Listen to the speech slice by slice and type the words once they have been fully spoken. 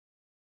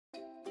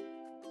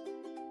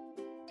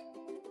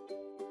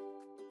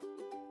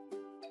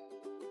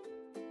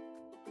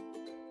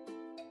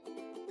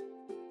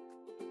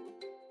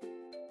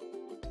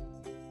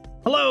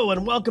Hello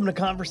and welcome to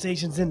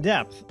Conversations in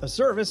Depth, a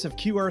service of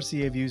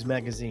QRCA Views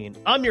magazine.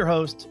 I'm your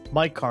host,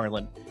 Mike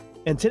Carlin,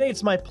 and today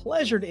it's my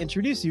pleasure to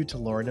introduce you to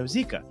Laura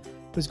Nozica,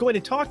 who's going to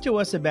talk to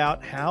us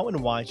about how and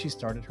why she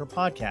started her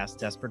podcast,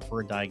 Desperate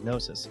for a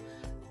Diagnosis.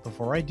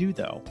 Before I do,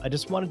 though, I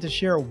just wanted to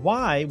share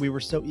why we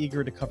were so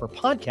eager to cover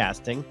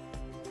podcasting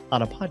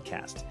on a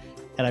podcast.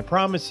 And I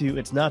promise you,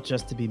 it's not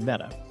just to be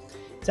meta.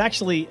 It's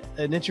actually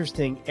an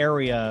interesting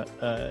area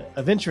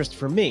of interest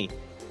for me.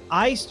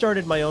 I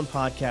started my own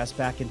podcast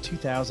back in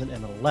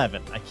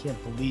 2011. I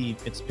can't believe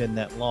it's been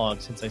that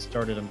long since I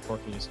started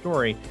Uncorking a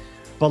Story,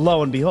 but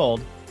lo and behold,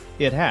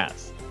 it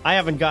has. I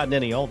haven't gotten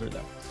any older,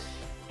 though.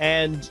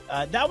 And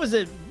that was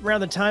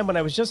around the time when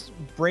I was just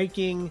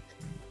breaking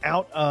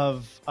out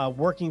of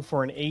working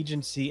for an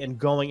agency and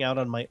going out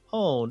on my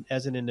own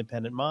as an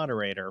independent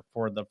moderator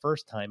for the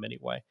first time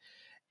anyway.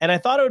 And I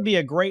thought it would be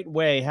a great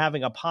way,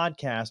 having a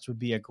podcast would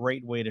be a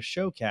great way to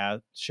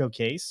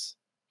showcase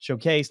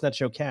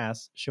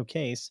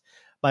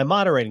my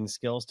moderating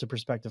skills to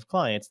prospective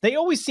clients. They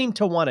always seem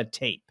to want a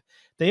tape.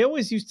 They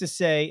always used to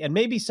say, and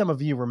maybe some of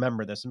you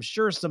remember this, I'm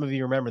sure some of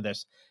you remember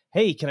this,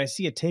 hey, can I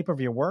see a tape of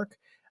your work?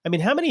 I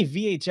mean, how many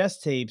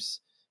VHS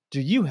tapes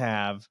do you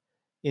have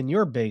in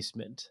your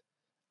basement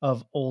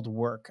of old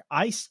work?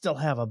 I still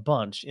have a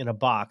bunch in a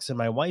box, and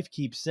my wife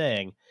keeps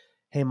saying,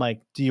 hey,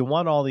 Mike, do you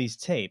want all these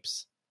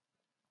tapes?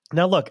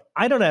 Now, look,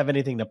 I don't have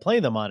anything to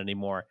play them on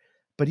anymore.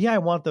 But yeah, I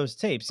want those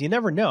tapes. You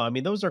never know. I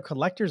mean, those are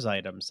collector's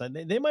items.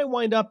 They might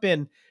wind up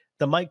in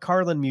the Mike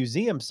Carlin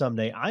Museum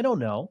someday. I don't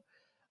know.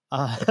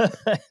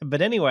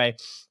 But anyway,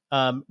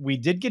 we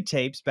did get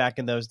tapes back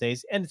in those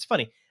days. And it's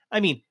funny. I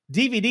mean,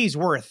 DVDs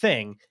were a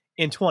thing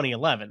in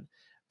 2011.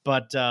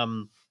 But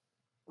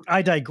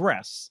I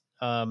digress.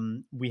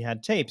 We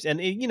had tapes.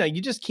 And,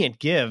 you just can't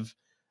give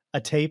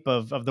a tape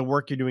of the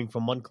work you're doing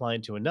from one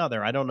client to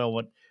another. I don't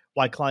know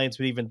why clients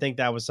would even think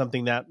that was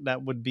something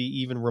that would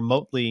be even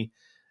remotely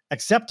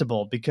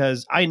acceptable,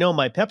 because I know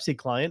my Pepsi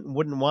client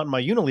wouldn't want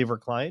my Unilever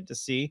client to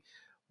see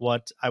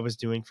what I was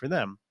doing for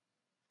them.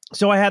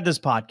 So I had this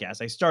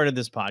podcast. I started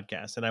this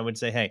podcast, and I would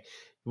say, hey,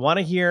 you want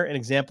to hear an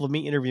example of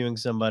me interviewing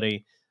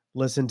somebody?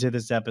 Listen to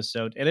this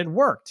episode. And it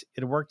worked.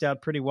 It worked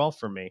out pretty well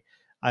for me.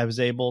 I was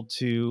able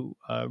to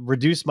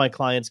reduce my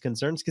clients'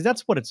 concerns, because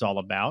that's what it's all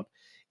about.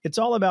 It's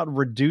all about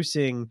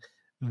reducing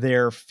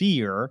their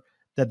fear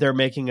that they're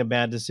making a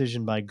bad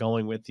decision by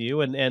going with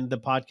you. And the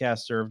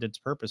podcast served its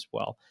purpose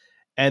well.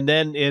 And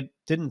then it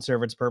didn't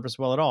serve its purpose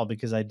well at all,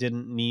 because I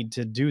didn't need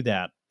to do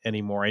that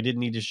anymore. I didn't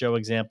need to show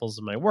examples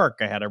of my work.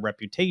 I had a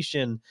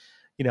reputation.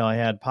 I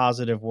had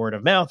positive word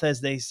of mouth,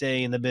 as they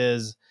say in the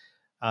biz.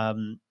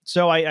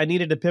 So I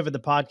needed to pivot the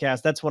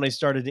podcast. That's when I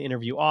started to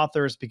interview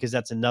authors, because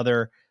that's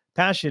another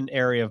passion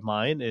area of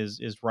mine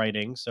is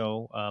writing.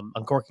 So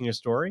Uncorking a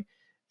Story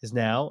is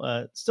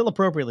now still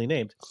appropriately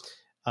named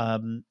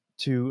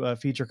to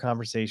feature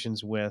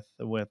conversations with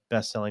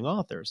best-selling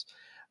authors.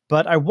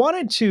 But I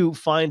wanted to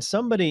find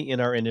somebody in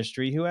our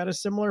industry who had a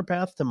similar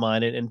path to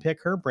mine and pick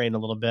her brain a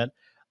little bit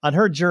on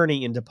her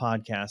journey into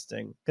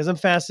podcasting, because I'm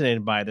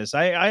fascinated by this.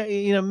 I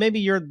maybe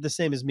you're the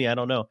same as me. I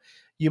don't know.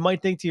 You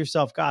might think to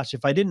yourself, gosh,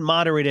 if I didn't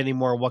moderate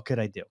anymore, what could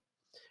I do?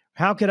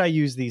 How could I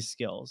use these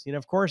skills?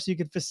 Of course, you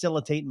could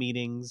facilitate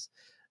meetings,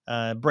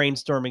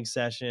 brainstorming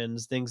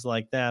sessions, things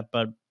like that.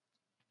 But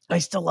I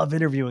still love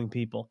interviewing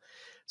people.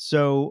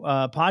 So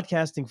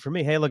podcasting for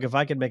me, hey, look, if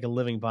I could make a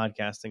living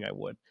podcasting, I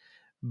would.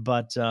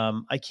 But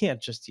I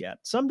can't just yet.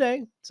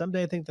 Someday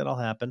I think that'll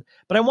happen.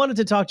 But I wanted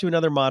to talk to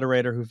another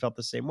moderator who felt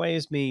the same way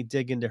as me,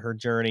 dig into her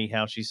journey,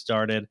 how she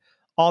started,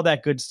 all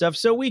that good stuff,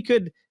 so we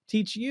could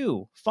teach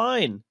you,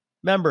 fine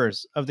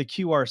members of the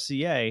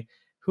QRCA,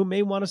 who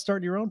may want to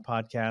start your own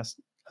podcast,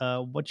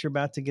 what you're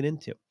about to get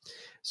into.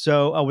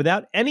 So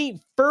without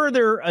any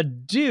further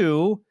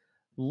ado,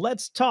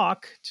 let's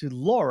talk to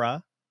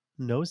Laura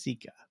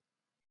Nozica.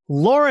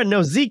 Laura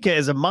Nozica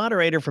is a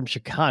moderator from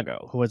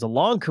Chicago who has a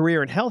long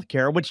career in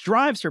healthcare, which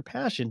drives her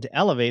passion to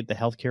elevate the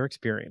healthcare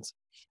experience.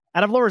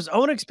 Out of Laura's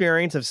own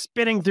experience of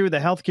spinning through the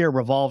healthcare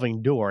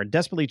revolving door,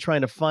 desperately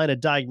trying to find a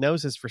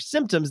diagnosis for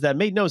symptoms that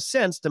made no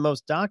sense to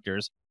most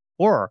doctors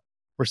or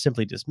were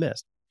simply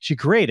dismissed, she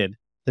created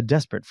the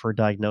Desperate for a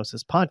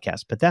Diagnosis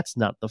podcast. But that's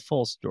not the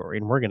full story,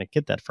 and we're going to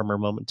get that from her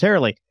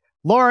momentarily.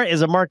 Laura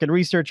is a market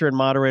researcher and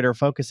moderator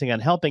focusing on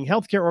helping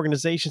healthcare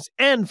organizations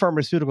and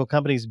pharmaceutical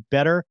companies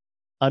better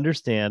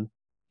understand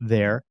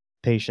their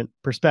patient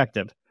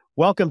perspective.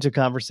 Welcome to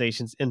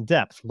Conversations in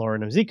Depth, Laura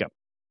Nozica.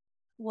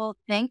 Well,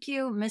 thank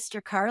you,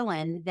 Mr.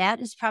 Carlin. That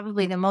is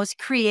probably the most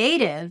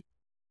creative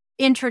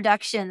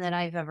introduction that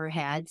I've ever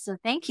had. So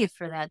thank you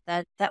for that.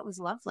 That was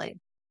lovely.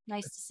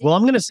 Nice to see you. Well,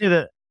 I'm going to say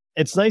that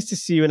it's nice to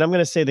see you, and I'm going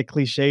to say the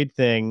cliched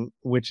thing,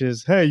 which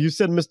is, hey, you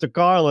said Mr.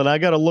 Carlin, I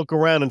got to look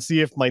around and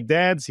see if my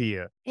dad's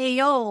here. Hey,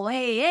 yo,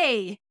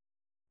 hey.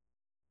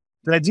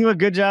 Did I do a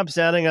good job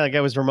sounding like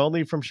I was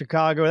remotely from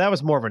Chicago? That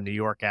was more of a New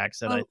York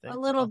accent, I think. A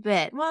little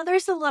bit. Well,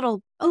 there's a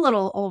little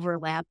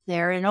overlap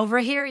there. And over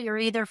here, you're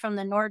either from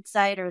the north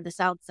side or the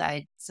south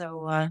side.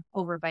 So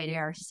over by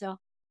there. So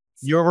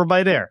you're over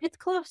by there. It's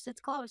close.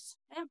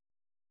 Yeah.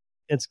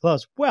 It's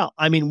close. Well,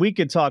 I mean, we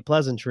could talk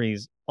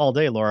pleasantries all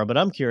day, Laura, but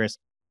I'm curious,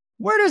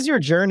 where does your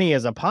journey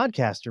as a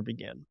podcaster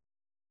begin?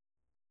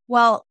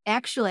 Well,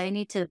 actually, I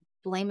need to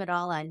blame it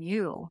all on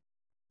you,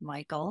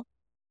 Michael.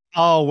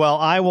 Oh, well,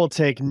 I will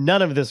take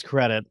none of this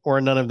credit or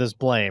none of this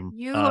blame.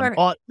 You are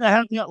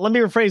Let me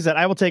rephrase that.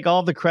 I will take all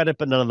of the credit,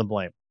 but none of the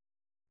blame.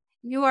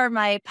 you are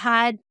my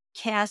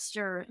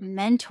podcaster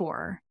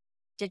mentor.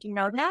 Did you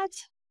know that?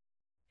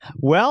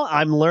 Well,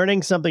 I'm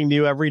learning something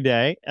new every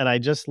day, and I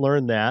just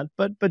learned that.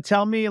 But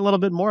tell me a little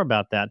bit more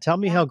about that. Tell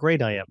me Yeah. how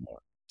great I am.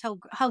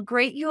 How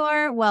great you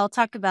are. Well,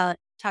 talk about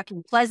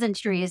talking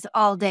pleasantries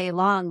all day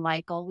long,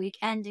 Michael. We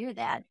can do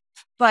that.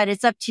 But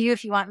it's up to you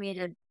if you want me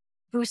to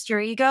boost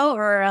your ego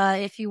or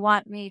if you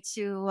want me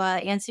to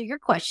answer your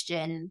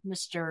question,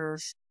 Mr.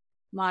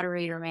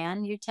 Moderator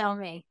Man. You tell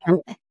me.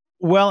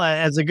 Well,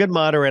 as a good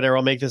moderator,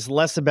 I'll make this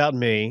less about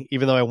me,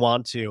 even though I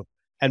want to,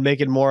 and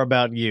make it more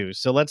about you.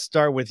 So let's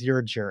start with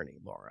your journey,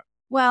 Laura.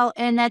 Well,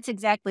 and that's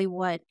exactly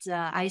what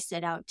I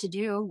set out to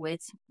do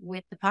with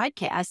the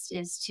podcast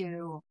is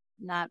to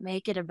not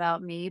make it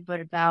about me,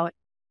 but about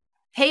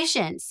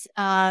patients.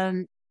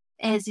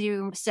 As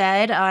you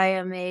said, I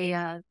am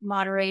a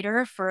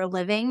moderator for a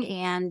living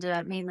and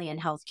mainly in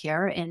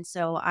healthcare. And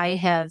so I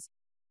have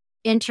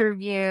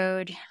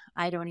interviewed,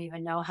 I don't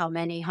even know how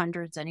many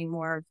hundreds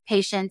anymore,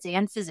 patients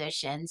and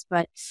physicians,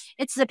 but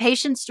it's the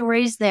patient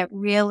stories that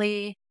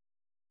really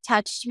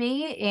touched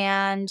me.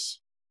 And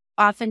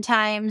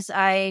oftentimes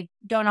I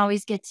don't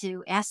always get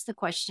to ask the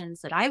questions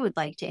that I would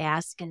like to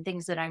ask and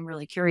things that I'm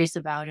really curious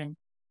about and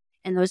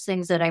those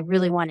things that I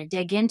really want to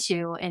dig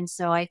into. And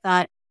so I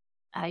thought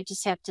I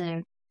just have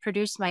to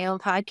produce my own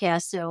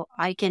podcast so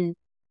I can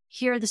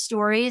hear the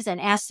stories and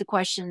ask the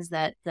questions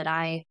that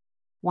I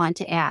want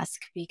to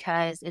ask,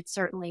 because it's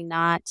certainly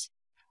not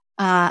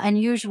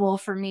unusual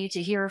for me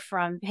to hear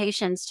from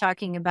patients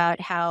talking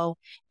about how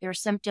their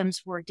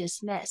symptoms were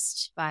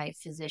dismissed by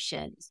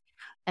physicians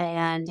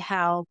and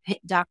how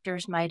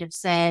doctors might have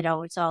said,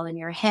 oh, it's all in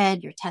your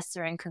head, your tests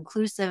are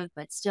inconclusive,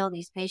 but still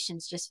these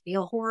patients just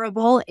feel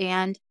horrible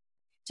and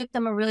took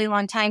them a really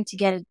long time to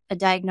get a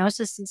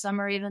diagnosis, and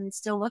some are even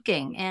still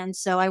looking. And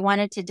so I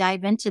wanted to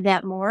dive into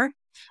that more,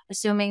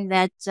 assuming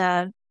that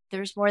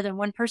there's more than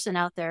one person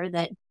out there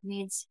that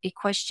needs a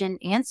question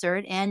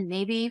answered, and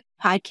maybe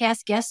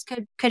podcast guests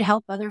could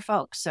help other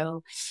folks.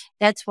 So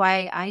that's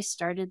why I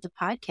started the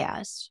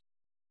podcast.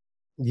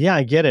 Yeah,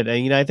 I get it.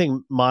 And, I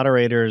think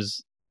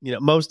moderators,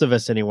 most of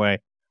us anyway,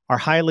 are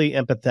highly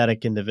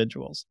empathetic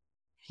individuals.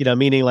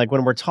 Meaning like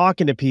when we're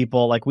talking to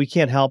people, like we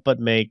can't help but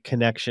make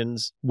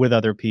connections with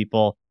other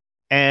people.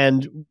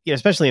 And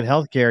especially in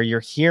healthcare, you're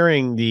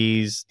hearing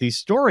these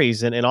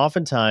stories and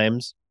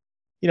oftentimes,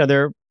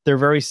 they're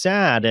very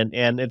sad.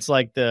 And it's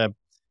like the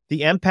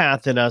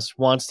empath in us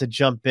wants to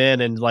jump in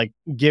and like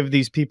give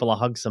these people a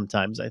hug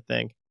sometimes, I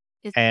think.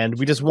 It's And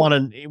we just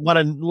want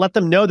to let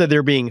them know that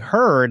they're being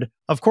heard.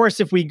 Of course,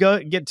 if we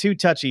get too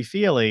touchy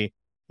feely,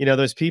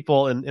 those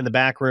people in the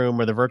back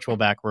room or the virtual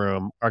back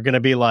room are going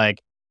to be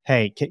like,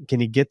 hey,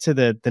 can you get to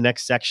the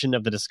next section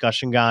of the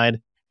discussion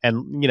guide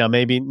and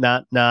maybe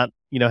not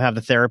have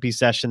the therapy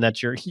session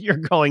that you're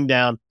going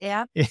down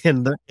yeah.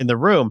 in the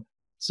room.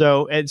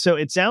 So it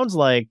sounds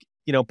like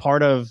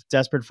part of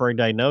Desperate for a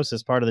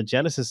Diagnosis, part of the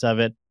genesis of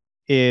it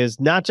is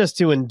not just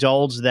to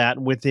indulge that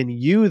within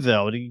you,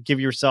 though, to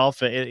give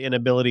yourself an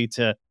ability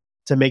to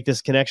make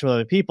this connection with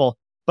other people,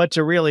 but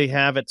to really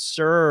have it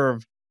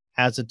serve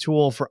as a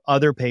tool for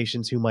other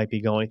patients who might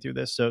be going through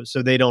this,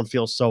 so they don't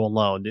feel so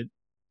alone.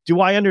 Do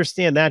I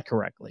understand that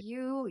correctly?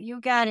 You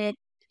got it.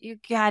 You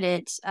got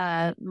it,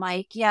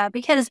 Mike. Yeah,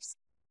 because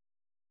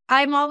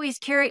I'm always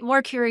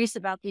more curious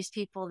about these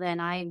people than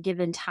I'm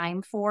given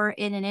time for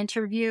in an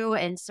interview.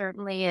 And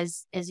certainly,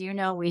 as you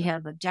know, we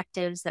have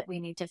objectives that we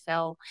need to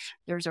fill.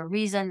 There's a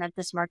reason that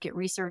this market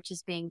research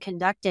is being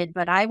conducted,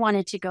 but I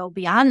wanted to go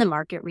beyond the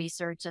market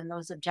research and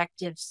those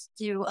objectives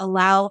to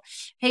allow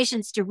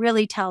patients to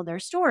really tell their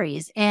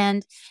stories.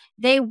 And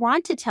they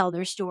want to tell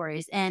their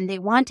stories and they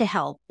want to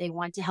help. They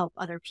want to help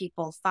other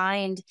people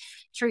find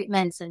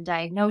treatments and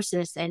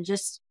diagnosis and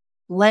just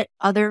let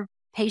other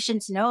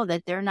patients know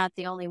that they're not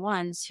the only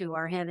ones who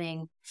are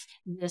having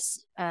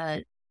this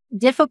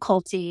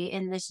difficulty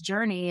in this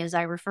journey, as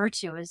I refer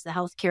to as the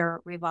healthcare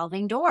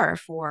revolving door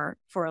for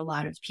a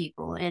lot of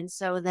people. And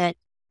so that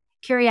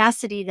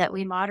curiosity that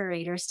we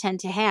moderators tend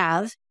to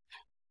have,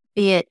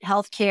 be it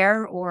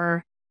healthcare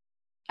or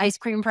ice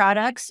cream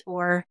products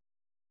or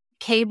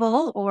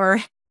cable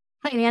or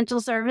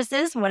financial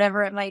services,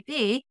 whatever it might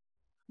be,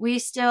 we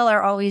still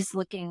are always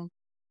looking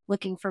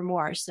for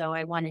more. So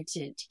I wanted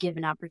to give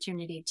an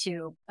opportunity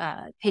to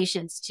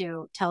patients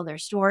to tell their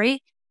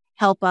story,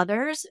 help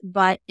others,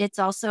 but it's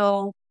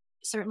also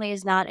certainly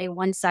is not a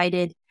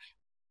one-sided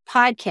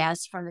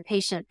podcast from the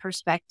patient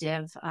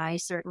perspective. I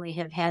certainly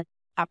have had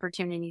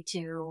opportunity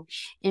to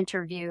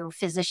interview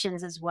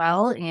physicians as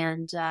well,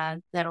 and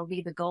that'll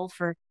be the goal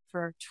for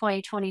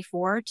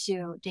 2024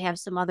 to have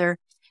some other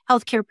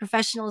healthcare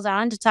professionals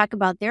on to talk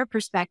about their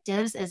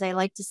perspectives. As I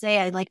like to say,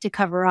 I like to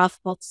cover off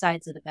both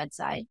sides of the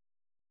bedside.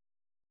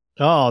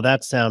 Oh,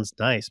 that sounds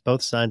nice.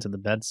 Both sides of the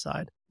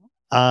bedside.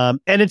 And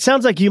it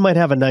sounds like you might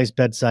have a nice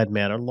bedside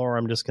manner, Laura.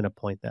 I'm just going to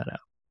point that out.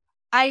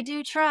 I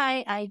do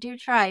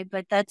try,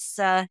 but that's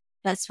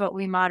what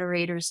we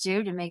moderators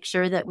do to make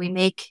sure that we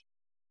make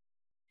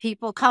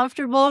people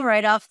comfortable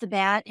right off the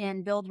bat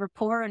and build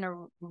rapport in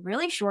a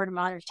really short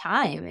amount of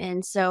time.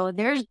 And so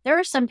there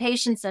are some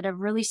patients that have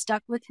really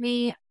stuck with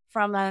me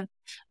from a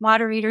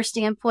moderator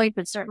standpoint,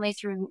 but certainly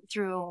through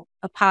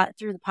the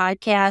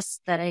podcast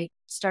that I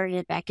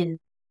started back in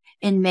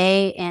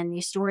May, and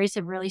these stories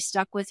have really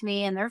stuck with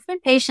me. And there have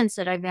been patients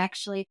that I've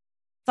actually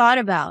thought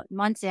about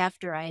months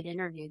after I had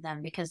interviewed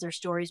them because their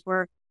stories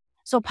were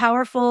so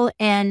powerful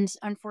and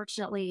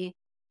unfortunately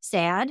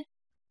sad.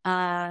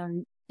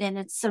 And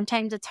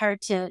sometimes it's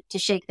hard to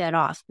shake that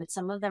off, but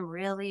some of them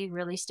really,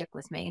 really stick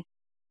with me.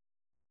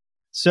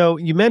 So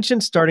you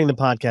mentioned starting the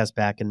podcast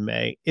back in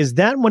May. Is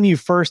that when you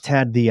first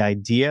had the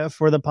idea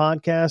for the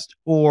podcast,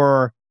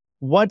 or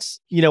what's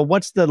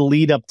the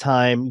lead up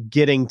time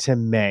getting to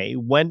May?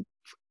 When,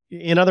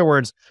 in other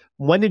words,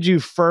 when did you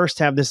first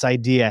have this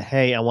idea,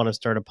 hey, I want to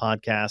start a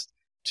podcast,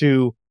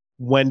 to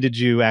when did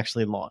you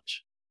actually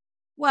launch?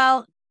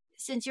 Well,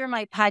 since you're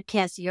my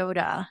podcast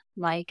Yoda,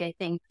 Mike, I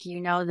think you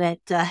know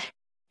that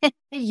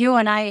you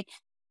and I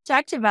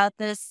talked about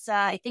this,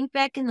 I think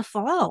back in the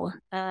fall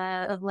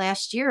of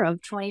last year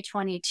of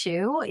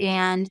 2022.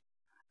 And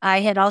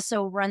I had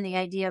also run the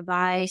idea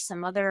by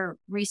some other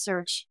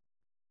research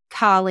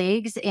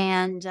colleagues,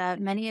 and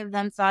many of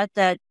them thought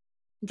that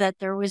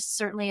there was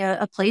certainly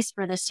a place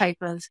for this type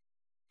of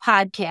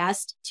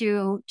podcast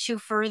to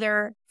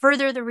further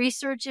the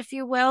research, if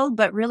you will,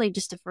 but really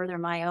just to further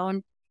my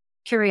own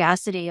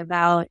curiosity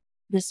about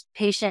this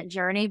patient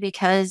journey,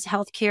 because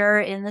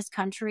healthcare in this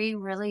country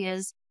really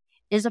is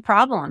a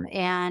problem,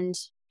 and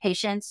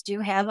patients do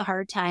have a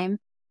hard time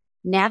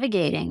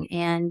navigating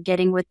and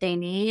getting what they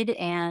need,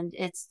 and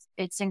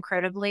it's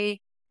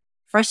incredibly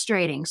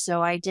frustrating.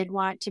 So I did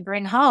want to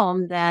bring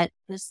home that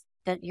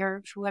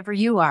you're, whoever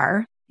you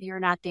are, you're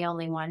not the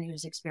only one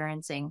who's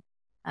experiencing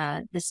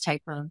this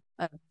type of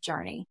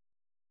journey.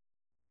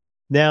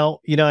 Now,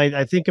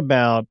 I think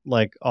about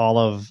like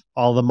all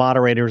the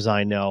moderators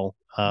I know.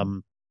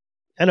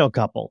 I know a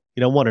couple,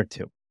 one or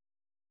two.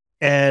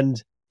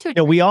 And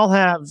we all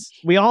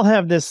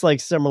have this like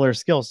similar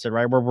skill set,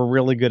 right? Where we're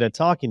really good at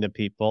talking to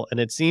people. And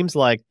it seems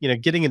like,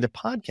 getting into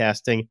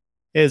podcasting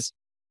is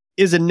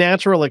a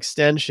natural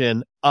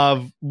extension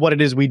of what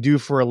it is we do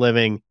for a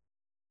living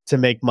to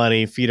make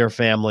money, feed our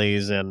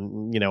families,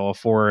 and,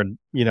 afford,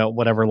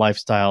 whatever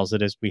lifestyles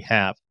it is we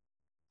have.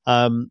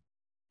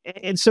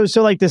 And so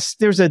like this,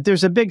 there's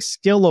a big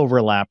skill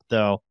overlap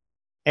though.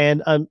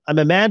 And I'm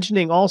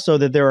imagining also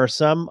that there are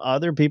some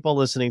other people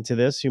listening to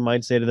this who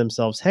might say to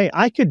themselves, hey,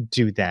 I could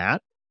do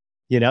that.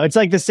 It's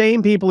like the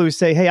same people who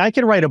say, hey, I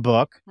can write a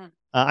book.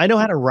 I know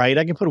how to write.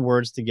 I can put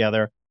words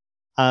together.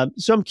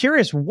 So I'm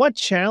curious, what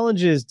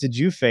challenges did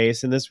you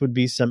face? And this would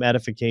be some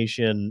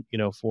edification,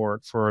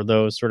 for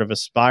those sort of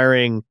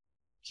aspiring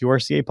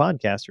QRCA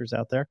podcasters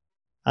out there.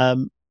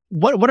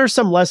 What are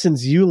some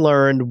lessons you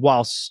learned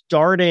while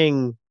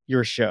starting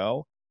your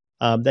show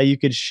that you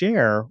could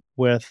share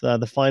with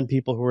the fine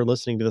people who are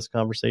listening to this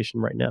conversation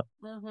right now?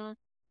 Mm-hmm.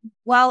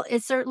 Well,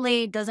 it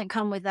certainly doesn't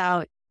come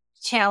without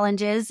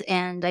challenges.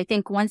 And I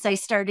think once I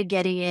started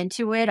getting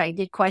into it, I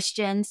did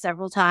question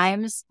several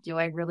times, do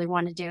I really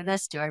want to do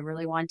this? Do I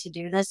really want to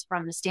do this?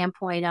 From the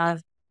standpoint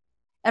of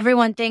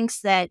everyone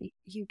thinks that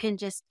you can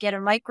just get a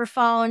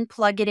microphone,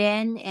 plug it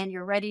in, and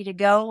you're ready to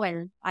go.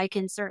 And I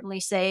can certainly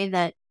say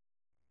that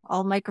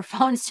all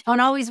microphones don't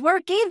always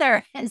work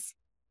either,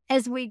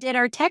 as we did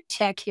our tech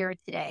check here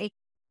today.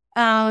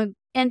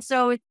 And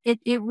so it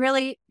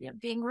really,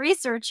 being a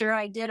researcher,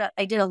 I did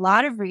a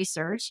lot of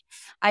research.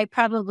 I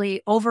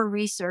probably over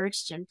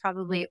researched and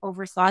probably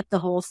overthought the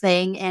whole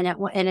thing. And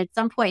at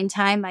some point in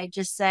time, I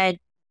just said,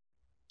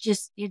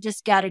 you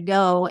just got to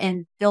go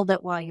and build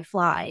it while you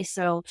fly.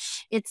 So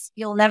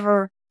it'll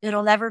never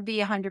be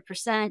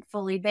 100%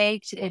 fully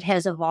baked. It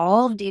has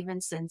evolved even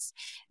since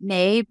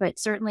May, but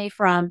certainly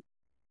from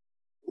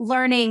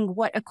learning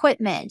what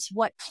equipment,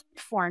 what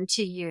platform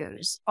to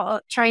use,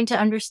 trying to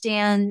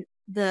understand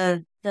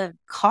the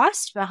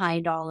cost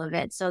behind all of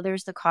it. So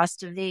there's the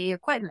cost of the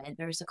equipment,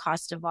 there's the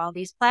cost of all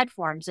these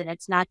platforms, and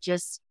it's not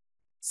just,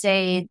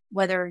 say,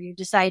 whether you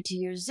decide to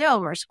use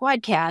Zoom or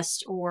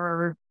Squadcast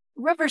or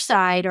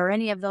Riverside or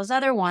any of those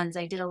other ones.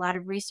 I did a lot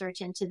of research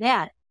into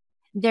that.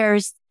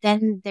 There's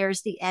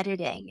the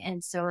editing,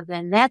 and so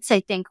then that's,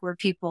 I think, where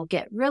people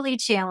get really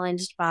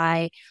challenged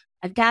by,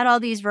 I've got all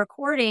these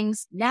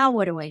recordings, now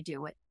what do I do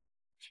with it?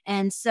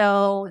 And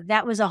so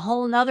that was a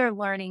whole nother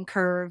learning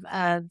curve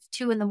of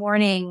 2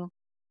 a.m.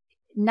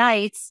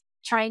 nights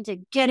trying to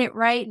get it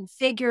right and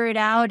figure it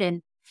out.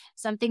 And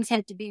some things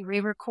had to be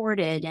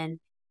re-recorded. And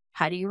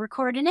how do you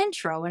record an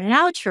intro and an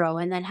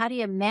outro? And then how do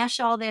you mash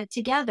all that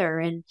together?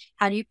 And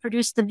how do you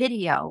produce the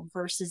video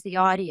versus the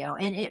audio?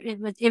 And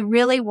it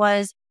really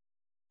was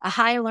a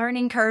high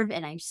learning curve,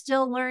 and I'm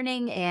still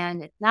learning,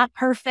 and it's not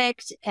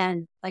perfect.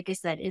 And like I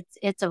said,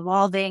 it's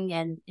evolving,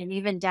 and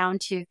even down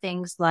to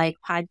things like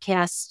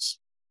podcast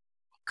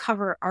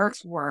cover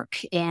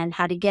artwork and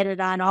how to get it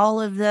on all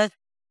the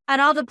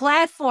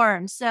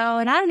platforms. So,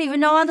 and I don't even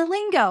know all the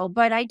lingo,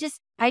 but I just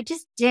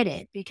did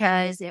it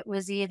because it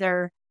was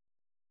either,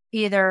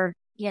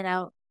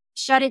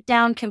 shut it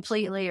down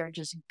completely or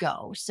just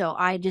go. So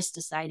I just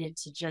decided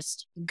to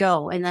just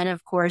go. And then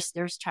of course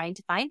there's trying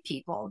to find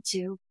people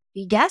to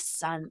be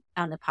guests on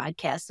the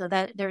podcast. So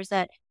that there's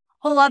that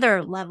whole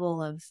other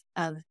level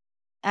of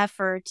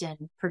effort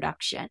and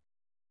production.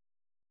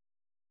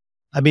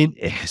 I mean,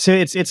 so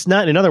it's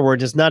not, in other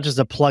words, it's not just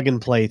a plug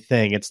and play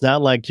thing. It's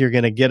not like you're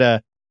going to get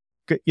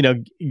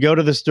go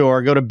to the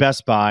store, go to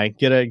Best Buy,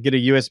 get a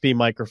USB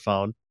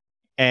microphone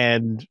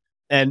and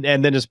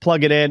then just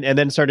plug it in and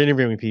then start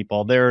interviewing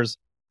people. There's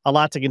a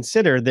lot to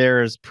consider.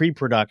 There's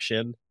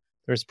pre-production,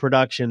 there's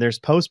production, there's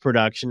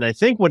post-production. I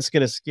think what's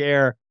going to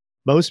scare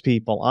most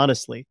people,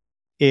 honestly,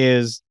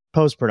 is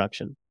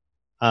post-production.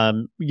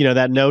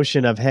 That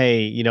notion of,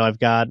 hey, I've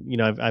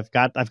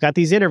got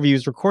these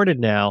interviews recorded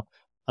now.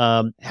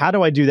 How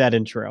do I do that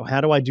intro?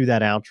 How do I do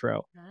that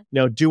outro?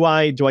 Do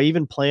I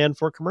even plan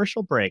for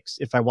commercial breaks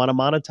if I want to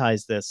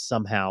monetize this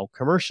somehow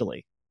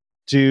commercially?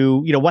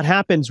 What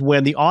happens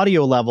when the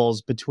audio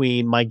levels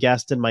between my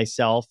guest and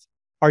myself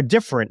are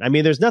different? I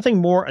mean, there's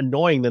nothing more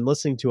annoying than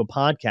listening to a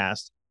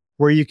podcast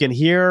where you can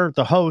hear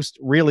the host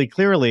really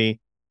clearly,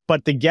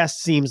 but the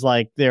guest seems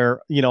like they're,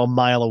 a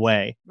mile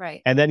away.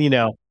 Right. And then,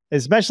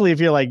 especially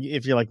if you're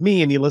like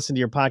me and you listen to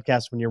your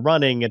podcast when you're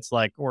running, it's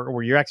like,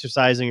 or you're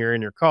exercising or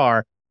in your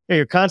car,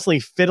 you're constantly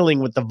fiddling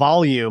with the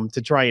volume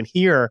to try and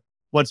hear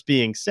what's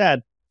being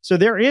said. So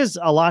there is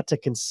a lot to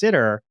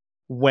consider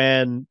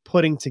when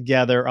putting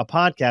together a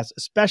podcast,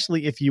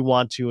 especially if you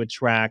want to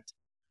attract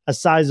a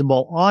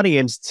sizable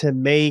audience to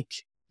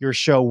make your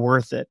show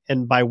worth it.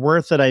 And by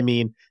worth it, I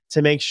mean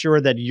to make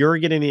sure that you're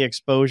getting the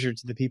exposure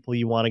to the people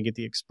you want to get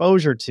the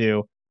exposure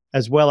to,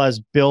 as well as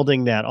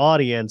building that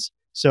audience.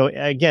 So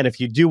again, if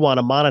you do want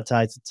to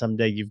monetize it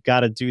someday, you've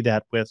got to do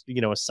that with,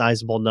 a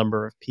sizable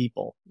number of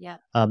people. Yeah.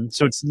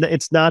 So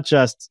it's not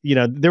just,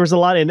 there was a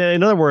lot,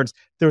 in other words,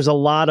 there's a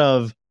lot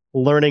of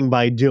learning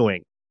by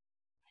doing.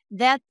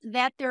 That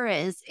there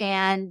is,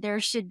 and there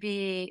should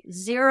be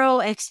zero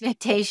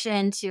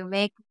expectation to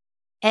make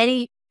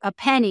a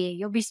penny.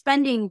 You'll be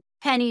spending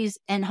pennies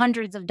and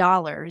hundreds of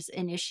dollars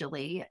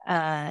initially.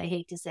 I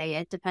hate to say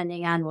it,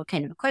 depending on what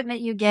kind of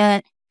equipment you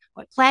get,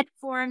 what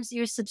platforms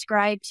you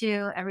subscribe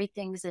to.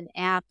 Everything's an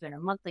app and a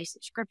monthly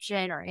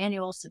subscription or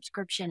annual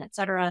subscription,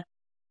 etc.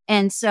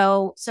 And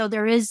so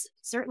there is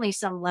certainly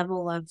some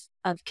level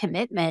of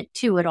commitment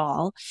to it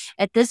all.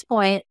 At this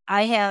point,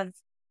 I have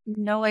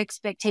no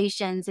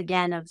expectations,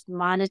 again, of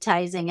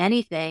monetizing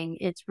anything.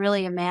 It's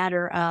really a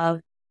matter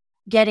of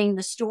getting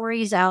the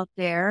stories out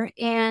there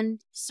and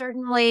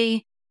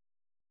certainly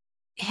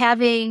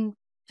having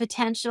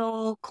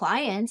potential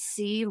clients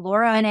see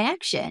Laura in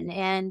action.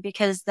 And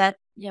because that,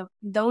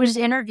 those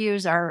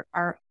interviews are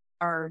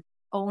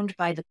owned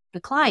by the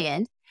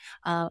client.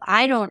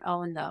 I don't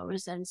own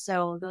those. And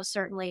so those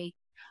certainly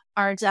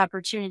aren't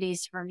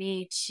opportunities for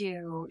me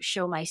to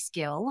show my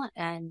skill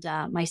and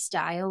my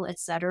style,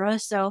 etc.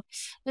 So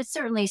it's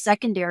certainly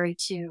secondary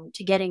to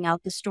getting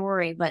out the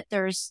story. But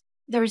there's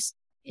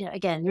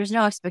again, there's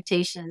no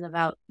expectation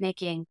about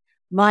making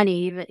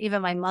money.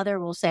 Even my mother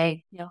will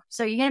say,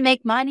 so you're going to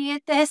make money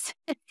at this?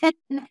 And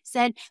I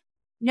said,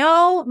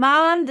 no,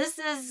 Mom, this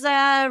is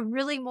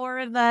really more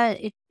of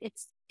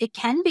it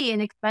can be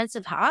an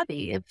expensive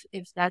hobby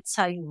if that's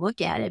how you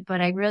look at it.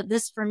 But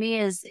this for me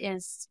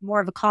is more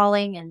of a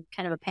calling and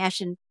kind of a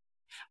passion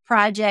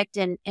project,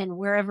 and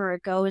wherever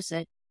it goes,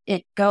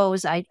 it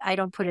goes. I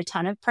don't put a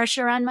ton of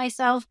pressure on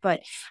myself,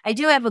 but I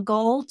do have a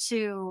goal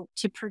to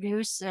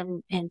produce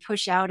and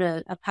push out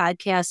a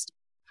podcast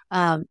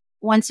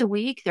once a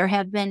week. There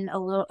have been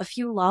a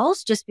few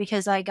lulls just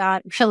because I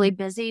got really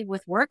busy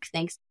with work.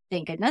 Thank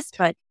goodness.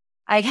 But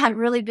I got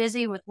really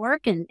busy with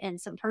work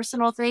and some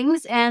personal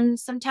things. And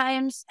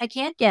sometimes I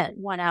can't get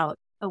one out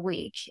a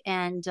week.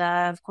 And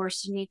of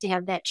course, you need to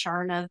have that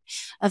churn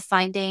of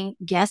finding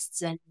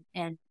guests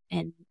and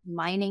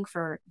mining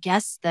for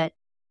guests that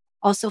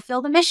also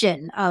fill the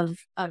mission of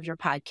your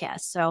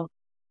podcast. So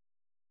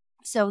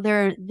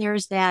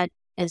there's that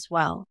as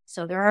well.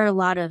 So there are a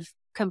lot of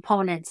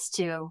components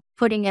to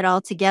putting it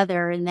all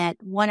together in that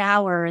 1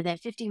 hour,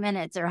 that 50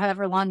 minutes, or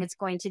however long it's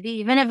going to be,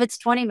 even if it's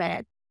 20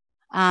 minutes.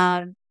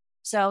 And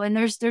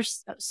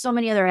there's so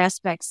many other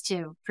aspects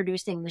to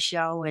producing the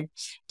show and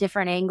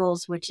different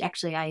angles, which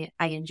actually I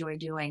enjoy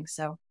doing.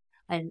 So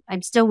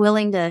I'm still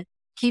willing to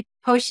keep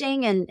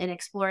pushing and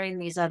exploring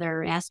these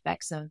other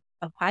aspects of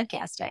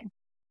podcasting.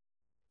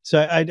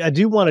 So I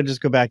do want to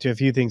just go back to a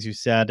few things you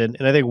said. And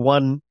I think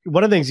one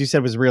of the things you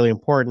said was really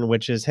important,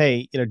 which is,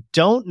 hey,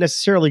 don't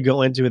necessarily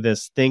go into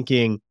this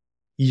thinking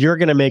you're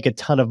going to make a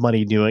ton of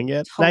money doing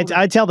it. Totally.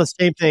 I tell the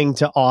same thing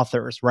to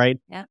authors, right?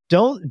 Yeah.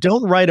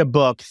 Don't write a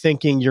book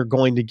thinking you're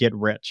going to get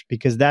rich,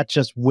 because that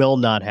just will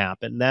not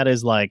happen. That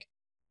is like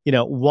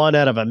one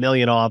out of a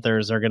million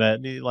authors are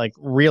going to like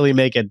really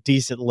make a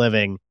decent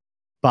living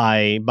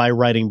by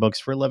writing books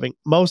for a living.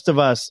 Most of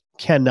us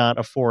cannot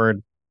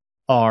afford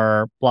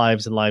our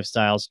lives and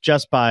lifestyles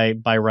just by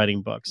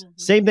writing books.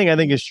 Same thing I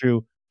think is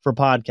true for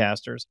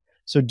podcasters.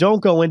 So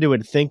don't go into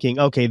it thinking,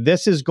 okay,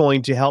 this is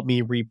going to help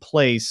me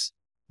replace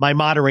my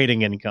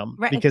moderating income,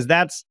 because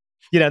that's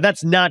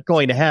not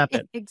going to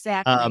happen.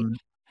 Exactly.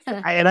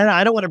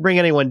 I don't want to bring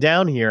anyone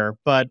down here,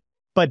 but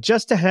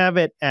just to have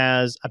it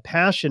as a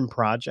passion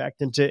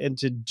project and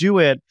to do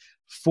it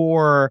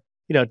for,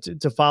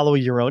 to follow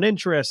your own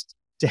interest,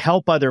 to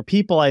help other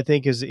people, I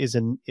think is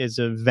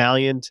a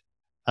valiant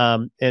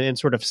and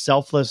sort of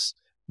selfless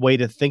way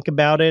to think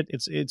about it.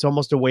 It's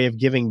almost a way of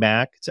giving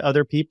back to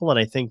other people, and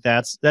I think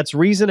that's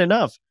reason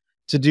enough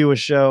to do a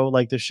show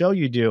like the show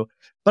you do.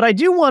 But I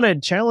do want to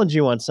challenge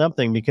you on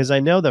something, because I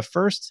know the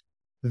first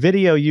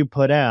video you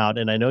put out,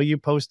 and I know you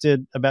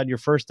posted about your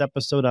first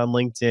episode on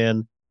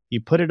LinkedIn,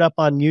 you put it up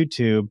on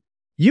YouTube.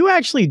 You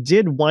actually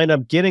did wind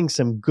up getting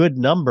some good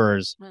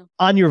numbers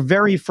on your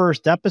very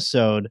first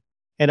episode.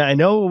 And I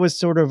know it was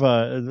sort of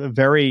a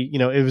very,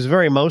 it was a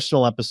very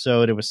emotional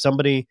episode. It was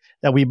somebody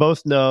that we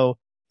both know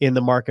in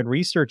the market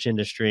research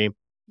industry.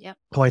 Yep.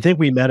 Oh, I think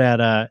we met at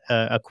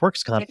a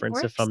Quirks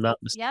conference, if I'm not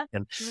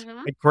mistaken.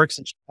 At Quirks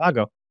in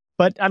Chicago.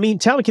 But I mean,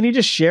 tell me, can you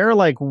just share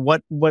like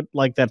what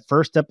like that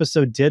first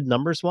episode did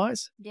numbers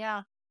wise?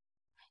 Yeah.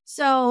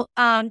 So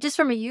just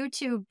from a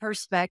YouTube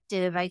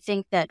perspective, I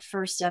think that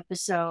first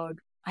episode,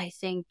 I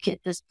think at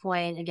this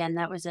point, again,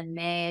 that was in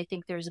May, I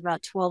think there's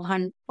about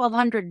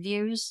 1,200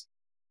 views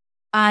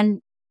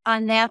on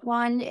that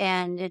one.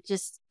 And it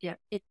just,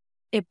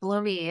 it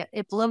blew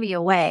me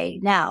away.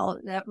 Now,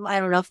 I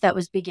don't know if that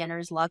was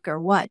beginner's luck or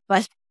what,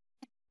 but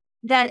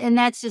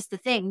that's just the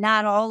thing.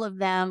 Not all of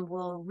them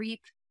will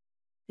reap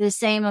the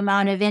same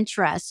amount of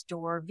interest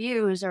or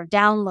views or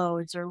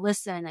downloads or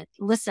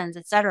listens,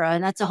 et cetera.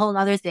 And that's a whole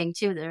other thing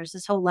too. There's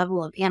this whole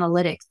level of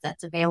analytics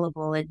that's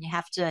available, and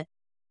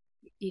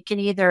you can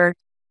either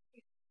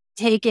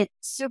take it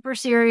super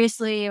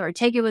seriously or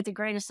take it with a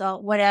grain of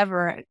salt,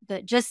 whatever.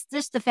 Just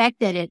the fact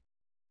that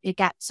it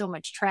got so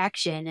much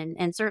traction,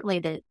 and certainly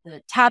the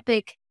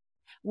topic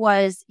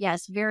was,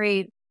 yes,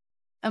 very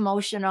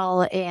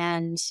emotional.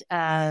 And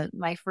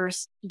my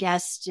first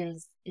guest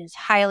is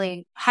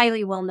highly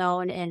well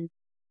known and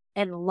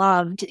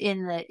loved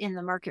in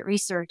the market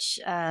research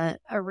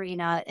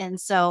arena.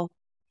 And so,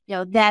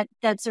 that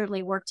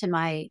certainly worked to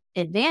my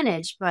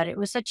advantage, but it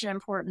was such an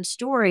important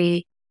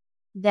story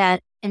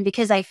and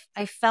because I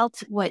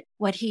felt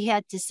what he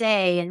had to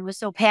say and was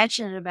so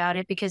passionate about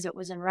it, because it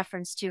was in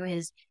reference to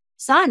his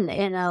son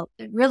in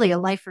really a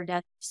life or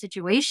death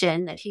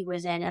situation that he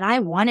was in. And I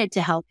wanted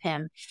to help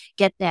him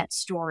get that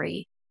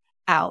story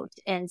out.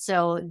 And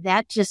so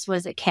that just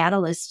was a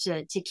catalyst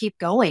to keep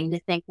going, to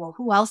think, well,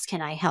 who else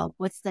can I help?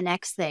 What's the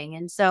next thing?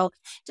 And so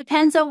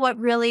depends on what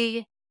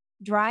really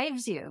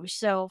drives you.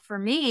 So for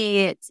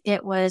me,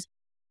 it was,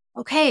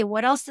 okay,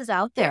 what else is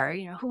out there?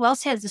 Who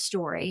else has a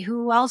story?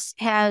 Who else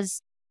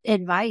has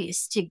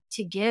advice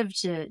to give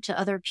to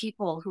other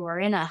people who are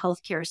in a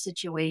healthcare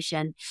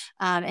situation?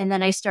 And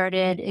then I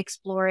started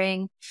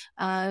exploring,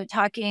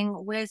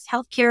 talking with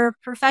healthcare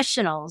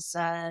professionals.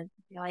 I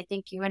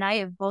think you and I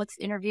have both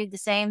interviewed the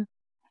same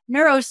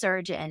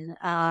neurosurgeon.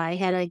 I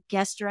had a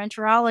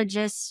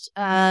gastroenterologist,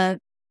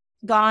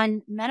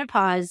 gone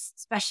menopause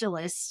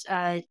specialist.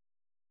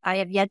 I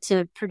have yet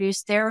to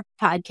produce their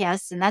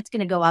podcast, and that's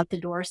going to go out the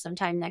door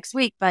sometime next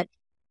week. But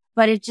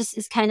it just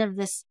is kind of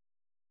this,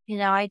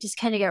 I just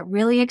kind of get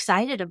really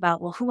excited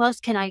about, well, who else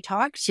can I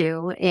talk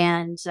to?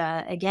 And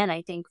again,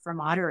 I think for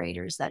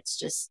moderators, that's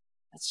just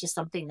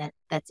something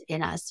that's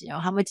in us.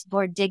 How much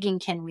more digging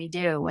can we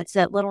do? What's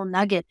that little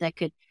nugget that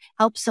could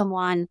help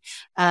someone?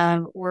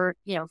 Or,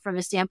 from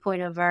a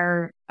standpoint of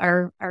our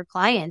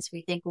clients,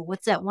 we think, well,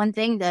 what's that one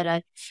thing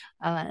that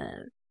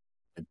a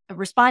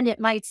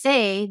respondent might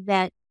say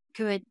that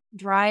could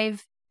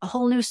drive a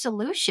whole new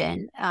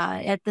solution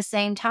at the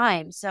same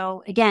time?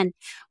 So again,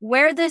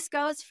 where this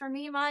goes for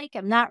me, Mike,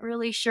 I'm not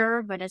really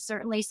sure, but it's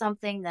certainly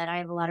something that I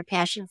have a lot of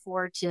passion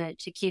for, to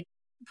keep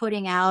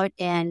putting out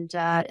and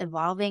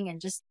evolving and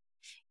just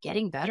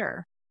getting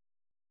better.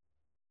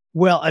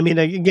 Well, I mean,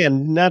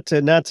 again, not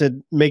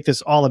to make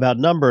this all about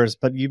numbers,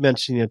 but you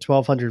mentioned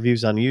 1,200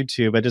 views on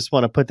YouTube. I just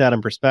want to put that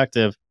in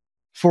perspective.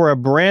 For a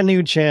brand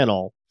new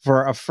channel,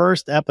 for a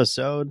first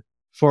episode,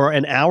 for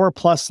an hour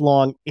plus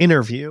long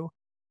interview,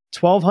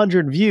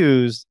 1,200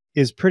 views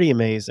is pretty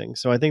amazing.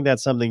 So I think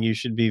that's something you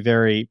should be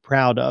very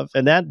proud of.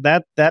 And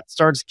that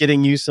starts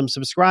getting you some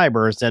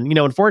subscribers. And,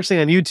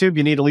 unfortunately on YouTube,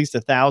 you need at least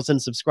 1,000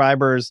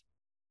 subscribers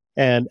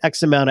and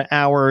X amount of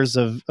hours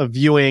of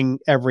viewing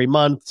every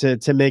month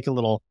to make a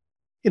little,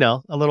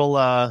 a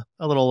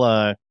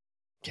little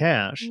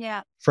cash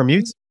from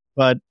YouTube.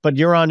 But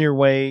you're on your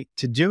way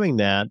to doing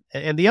that.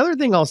 And the other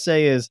thing I'll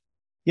say is,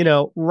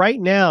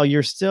 right now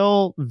you're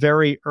still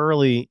very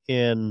early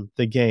in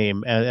the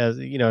game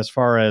as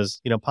far as,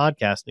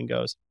 podcasting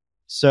goes.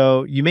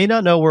 So you may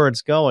not know where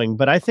it's going,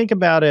 but I think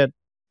about it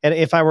And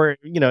if I were,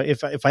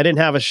 if I didn't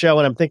have a show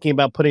and I'm thinking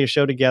about putting a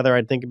show together,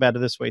 I'd think about it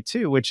this way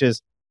too, which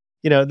is,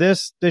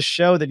 this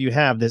show that you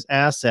have, this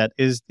asset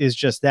is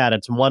just that.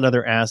 It's one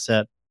other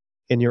asset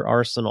in your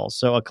arsenal.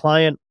 So a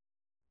client,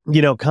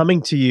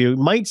 coming to you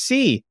might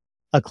see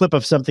a clip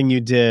of something you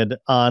did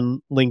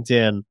on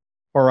LinkedIn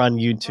or on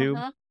YouTube.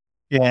 Uh-huh.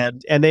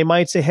 And they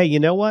might say, hey, you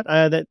know what?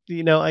 I'd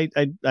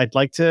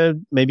like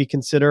to maybe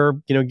consider,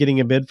 getting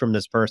a bid from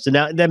this person.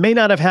 Now, that may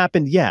not have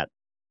happened yet,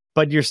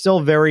 but you're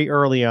still very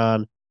early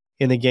on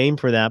in the game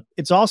for that.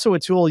 It's also a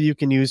tool you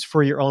can use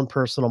for your own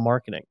personal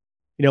marketing.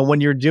 When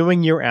you're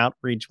doing your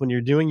outreach, when you're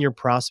doing your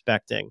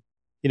prospecting,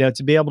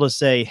 to be able to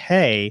say,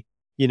 hey,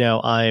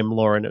 I'm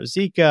Laura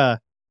Nozica.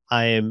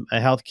 I am a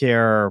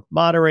healthcare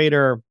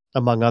moderator,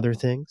 among other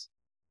things.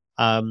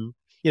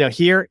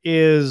 Here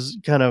is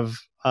kind of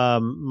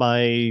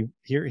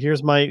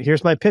here's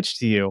my pitch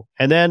to you.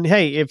 And then,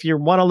 hey, if you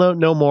want to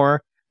know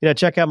more,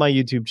 check out my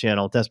YouTube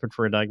channel, Desperate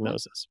for a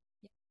Diagnosis.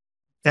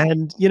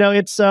 And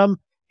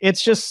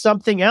it's just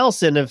something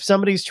else. And if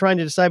somebody's trying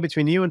to decide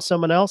between you and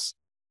someone else,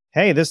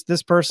 hey,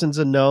 this person's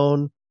a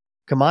known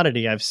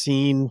commodity. I've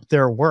seen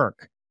their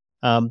work.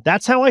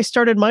 That's how I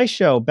started my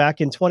show back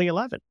in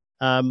 2011.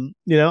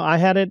 I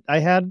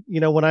had,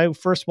 when I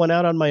first went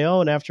out on my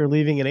own after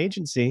leaving an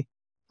agency,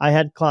 I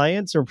had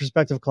clients or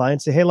prospective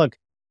clients say, hey, look,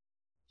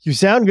 you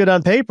sound good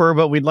on paper,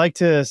 but we'd like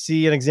to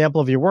see an example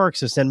of your work.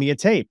 So send me a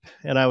tape.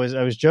 And I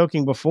was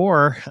joking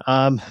before,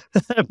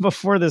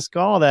 before this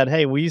call that,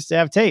 hey, we used to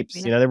have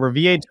tapes, there were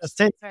VHS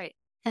tapes. Right.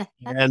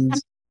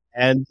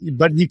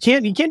 But you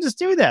can't just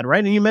do that.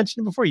 Right. And you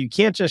mentioned it before, you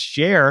can't just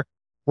share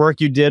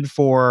work you did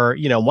for,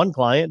 one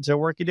client to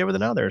work you did with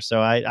another.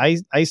 So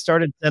I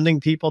started sending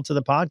people to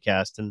the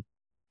podcast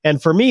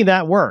and for me,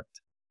 that worked.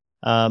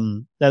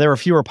 Now there were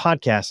fewer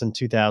podcasts in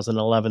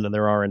 2011 than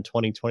there are in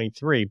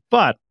 2023,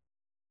 but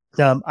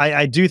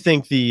I do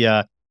think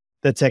the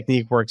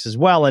technique works as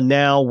well. And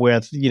now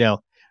with a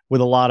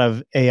lot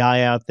of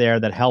AI out there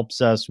that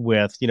helps us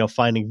with,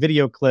 finding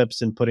video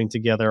clips and putting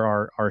together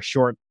our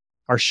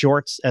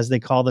shorts, as they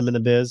call them in the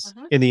biz,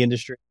 in the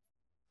industry,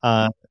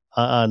 on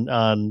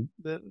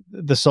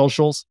the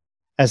socials,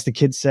 as the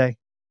kids say.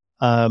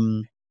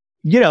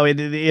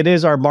 It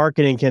is, our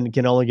marketing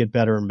can only get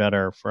better and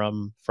better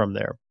from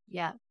there.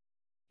 Yeah.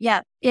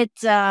 Yeah. It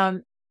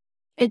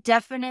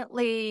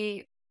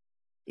definitely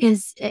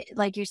is,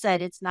 like you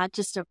said, it's not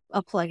just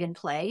a plug and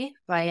play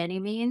by any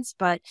means,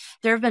 but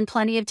there have been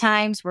plenty of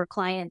times where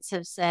clients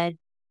have said,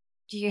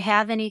 do you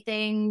have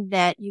anything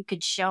that you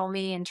could show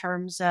me in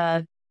terms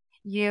of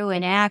you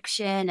in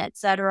action, et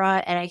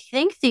cetera? And I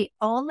think the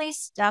only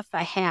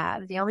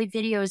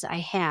videos I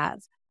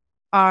have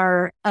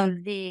are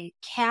of the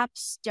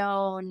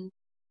capstone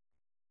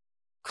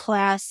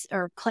class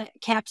or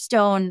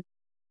capstone,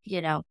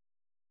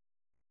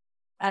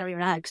 I don't even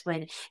know how to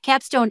explain it,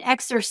 capstone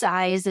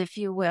exercise, if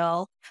you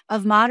will,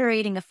 of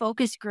moderating a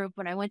focus group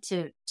when I went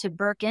to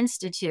Burke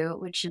Institute,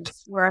 which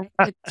is where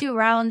I took 2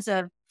 rounds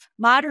of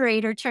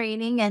moderator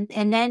training.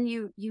 And then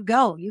you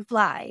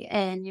fly,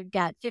 and you've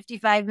got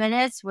 55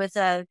 minutes with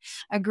a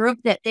group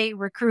that they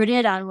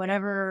recruited on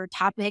whatever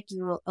topic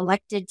you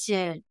elected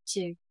to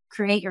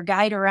create your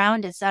guide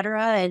around, et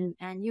cetera.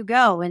 And you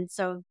go. And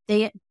so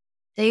they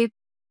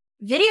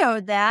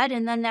videoed that,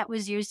 and then that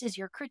was used as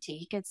your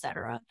critique, et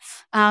cetera.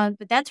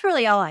 But that's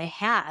really all I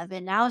have.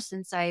 And now,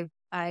 since I'm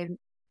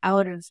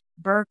out of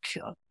Burke,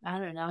 I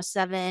don't know,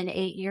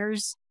 7-8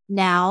 years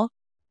now,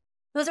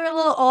 those are a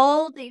little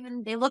old.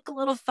 They look a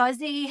little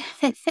fuzzy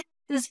at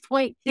this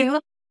point too.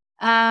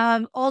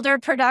 Older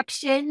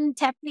production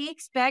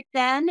techniques back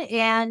then.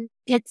 And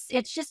it's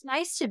just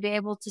nice to be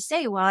able to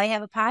say, well, I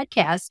have a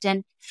podcast.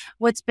 And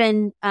what's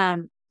been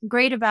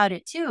great about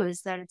it too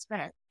is that it's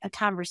been a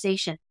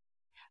conversation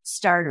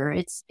starter.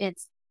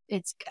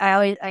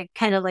 I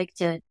kind of like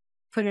to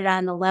put it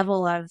on the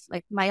level of,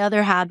 like, my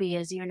other hobby,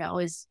 as you know,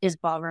 is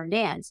ballroom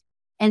dance.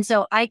 And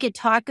so I could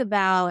talk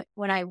about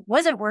when I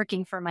wasn't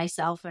working for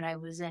myself, when I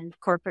was in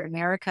corporate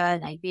America,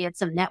 and I'd be at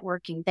some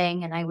networking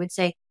thing, and I would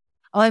say,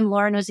 oh, I'm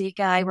Laura Nozica.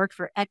 I work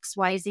for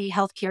XYZ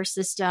healthcare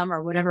system,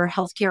 or whatever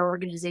healthcare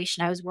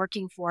organization I was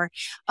working for.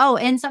 Oh,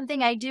 and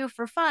something I do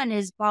for fun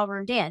is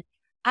ballroom dance.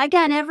 I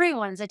got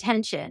everyone's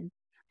attention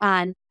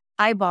on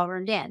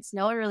ballroom dance.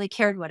 No one really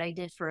cared what I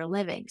did for a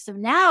living. So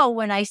now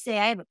when I say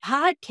I have a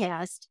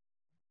podcast,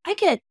 I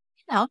get,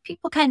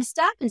 people kind of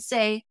stop and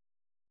say,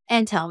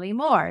 and tell me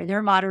more.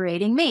 They're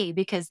moderating me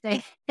because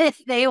they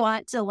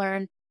want to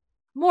learn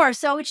more.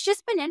 So it's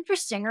just been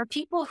interesting. Or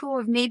people who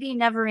have maybe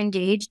never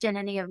engaged in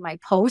any of my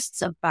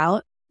posts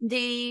about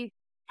the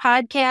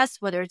podcast,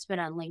 whether it's been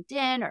on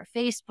LinkedIn or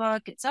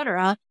Facebook, et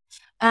cetera,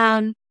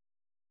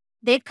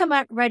 they've come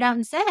right out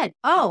and said,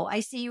 oh,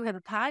 I see you have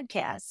a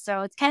podcast.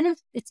 So it's kind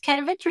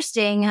of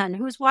interesting on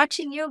who's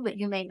watching you, but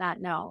you may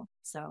not know.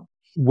 So,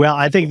 well,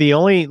 I think the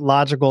only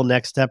logical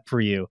next step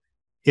for you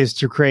is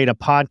to create a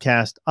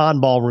podcast on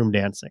ballroom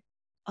dancing.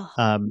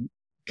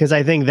 Because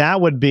I think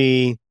that would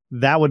be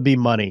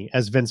money,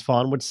 as Vince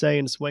Vaughn would say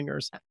in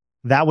Swingers.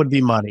 That would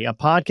be money. A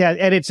podcast,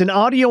 and it's an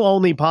audio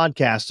only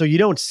podcast. So you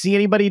don't see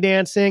anybody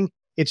dancing.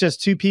 It's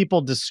just two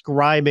people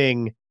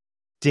describing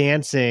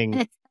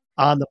dancing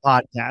on the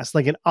podcast,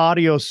 like an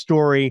audio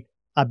story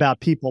about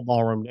people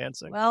ballroom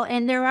dancing. Well,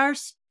 and there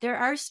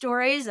are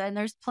stories, and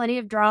there's plenty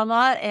of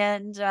drama,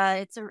 and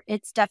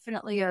it's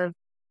definitely a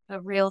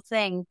real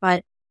thing.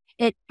 But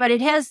it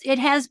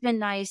has been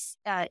nice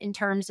in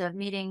terms of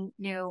meeting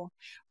new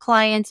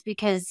clients,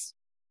 because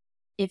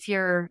if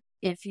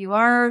you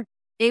are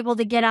able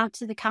to get out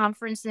to the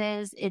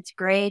conferences, it's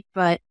great.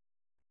 But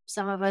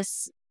some of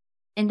us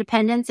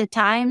independents at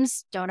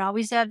times don't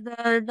always have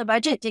the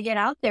budget to get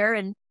out there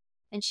and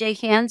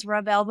shake hands,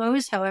 rub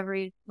elbows, however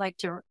you like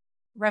to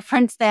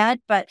reference that.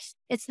 But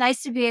it's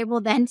nice to be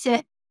able then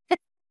to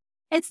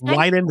it's nice.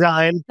 Wine and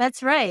dine.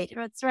 That's right.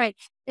 That's right.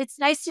 It's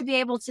nice to be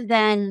able to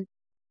then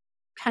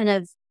kind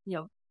of,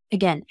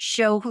 again,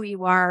 show who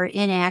you are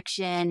in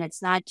action.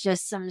 It's not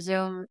just some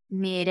Zoom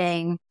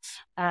meeting.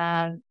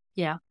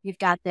 You've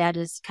got that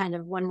as kind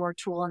of one more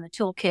tool in the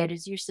toolkit,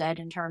 as you said,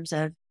 in terms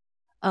of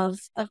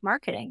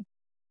marketing.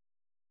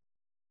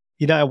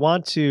 I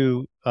want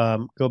to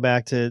go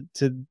back to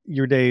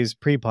your days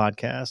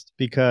pre-podcast,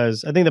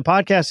 because I think the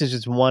podcast is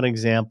just one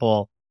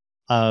example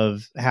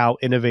of how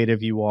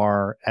innovative you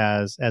are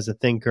as a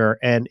thinker,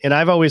 and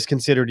I've always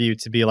considered you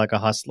to be like a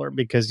hustler,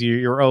 because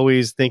you're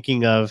always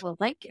thinking of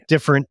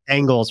different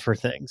angles for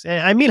things.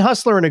 And I mean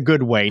hustler in a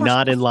good way,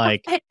 not in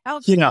like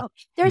there's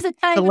a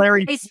time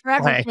and place for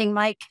everything,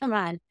 Mike. Come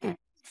on.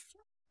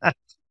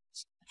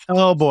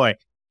 Oh boy.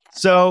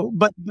 So,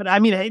 but I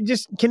mean,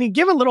 can you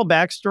give a little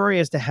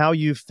backstory as to how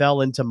you fell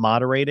into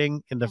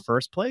moderating in the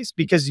first place?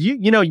 Because you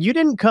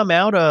didn't come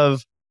out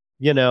of,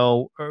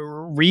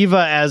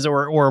 Riva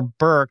or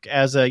Burke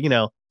as a,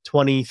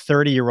 20,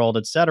 30-year-old,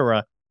 et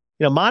cetera.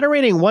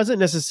 Moderating wasn't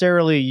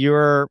necessarily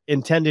your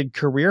intended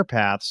career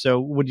path. So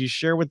would you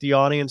share with the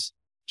audience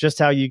just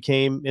how you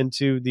came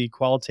into the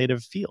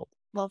qualitative field?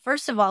 Well,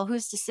 first of all,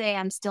 who's to say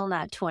I'm still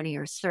not 20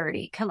 or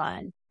 30? Come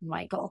on,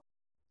 Michael.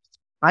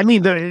 I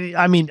mean,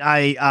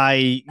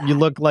 you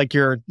look like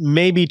you're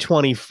maybe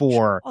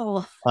 24.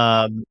 Oh,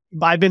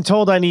 I've been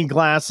told I need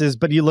glasses,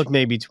 but you look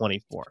maybe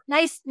 24.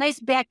 Nice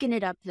backing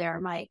it up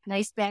there, Mike.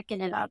 Nice backing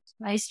it up.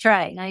 Nice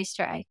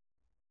try.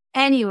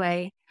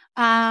 Anyway,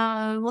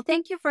 well,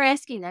 thank you for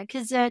asking that,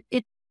 because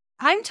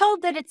I'm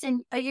told that it's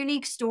a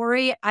unique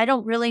story. I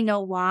don't really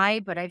know why,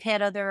 but I've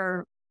had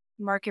other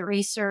market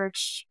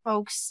research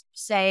folks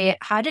say,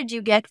 how did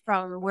you get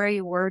from where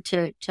you were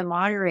to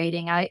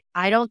moderating?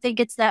 I don't think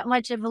it's that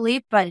much of a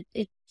leap, but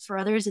for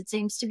others, it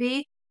seems to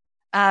be.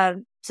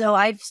 So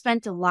I've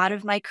spent a lot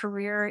of my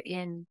career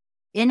in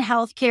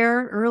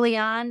healthcare. Early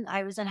on,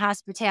 I was in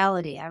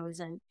hospitality. I was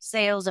in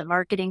sales and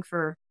marketing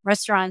for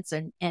restaurants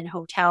and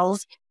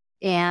hotels.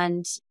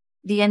 And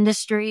the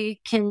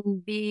industry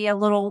can be a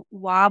little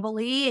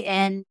wobbly.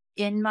 And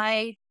in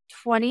my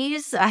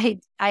 20s,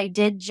 I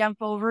did jump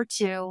over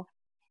to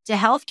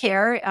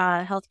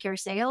healthcare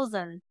sales,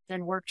 and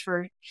then worked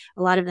for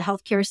a lot of the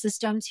healthcare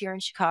systems here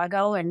in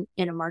Chicago and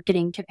in a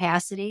marketing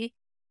capacity,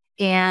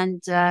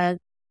 and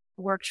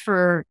worked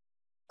for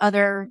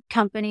other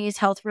companies,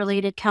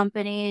 health-related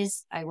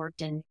companies. I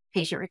worked in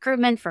patient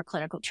recruitment for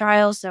clinical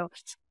trials. So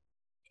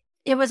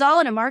it was all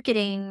in a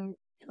marketing,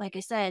 like I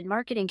said,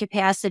 marketing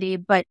capacity,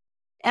 but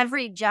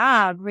every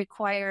job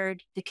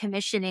required the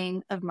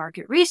commissioning of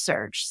market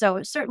research. So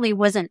it certainly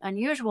wasn't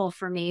unusual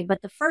for me.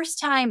 But the first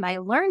time I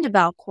learned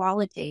about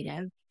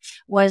qualitative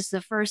was the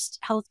first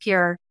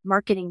healthcare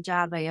marketing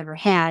job I ever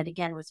had.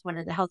 Again, with one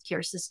of the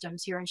healthcare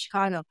systems here in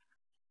Chicago.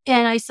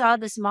 And I saw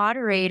this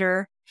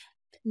moderator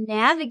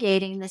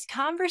navigating this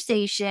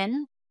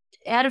conversation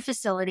at a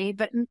facility,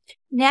 but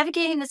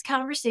navigating this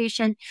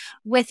conversation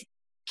with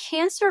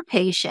cancer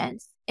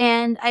patients.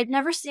 And I'd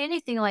never seen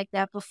anything like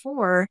that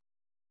before.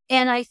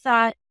 And I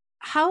thought,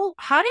 how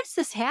does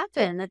this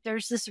happen, that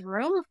there's this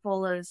room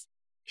full of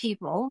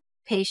people,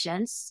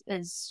 patients,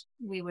 as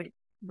we would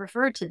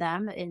refer to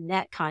them in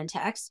that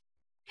context,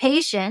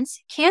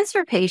 patients,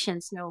 cancer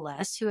patients, no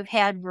less, who have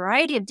had a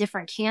variety of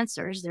different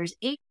cancers. There's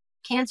 8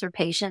 cancer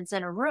patients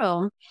in a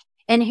room.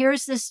 And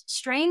here's this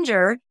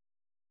stranger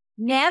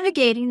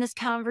navigating this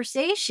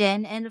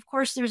conversation. And of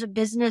course, there's a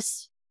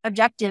business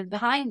objective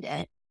behind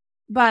it.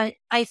 But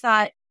I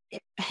thought,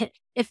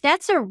 if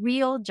that's a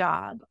real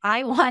job,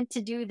 I want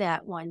to do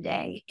that one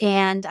day.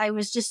 And I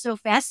was just so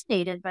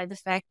fascinated by the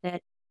fact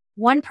that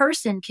one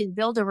person can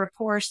build a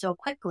rapport so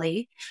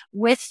quickly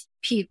with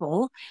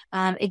people,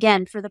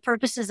 again, for the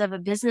purposes of a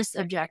business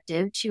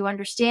objective, to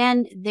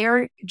understand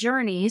their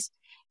journeys,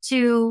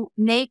 to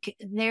make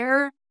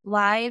their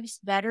lives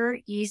better,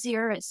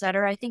 easier, et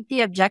cetera. I think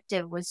the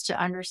objective was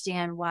to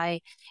understand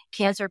why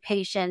cancer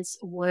patients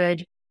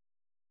would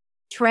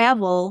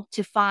travel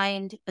to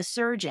find a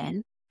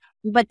surgeon,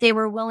 but they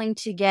were willing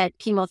to get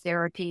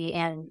chemotherapy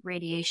and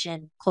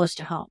radiation close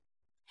to home.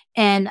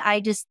 And I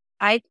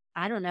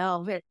don't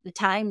know, at the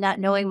time, not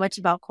knowing much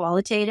about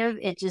qualitative,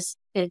 it just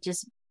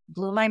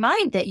blew my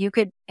mind that you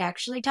could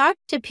actually talk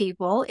to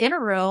people in a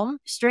room,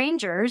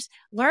 strangers,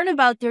 learn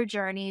about their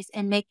journeys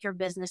and make your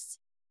business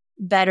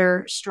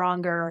better,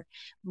 stronger,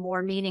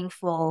 more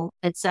meaningful,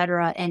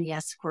 etc. And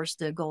yes, of course,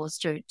 the goal is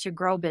to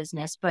grow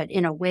business, but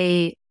in a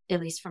way,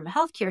 at least from a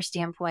healthcare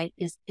standpoint,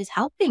 is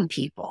helping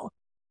people.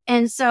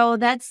 And so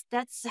that's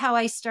how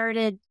I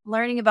started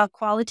learning about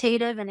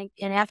qualitative. And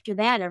after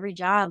that, every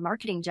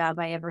marketing job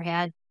I ever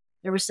had,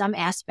 there was some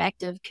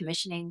aspect of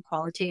commissioning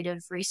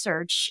qualitative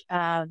research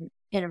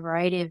in a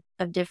variety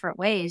of different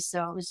ways.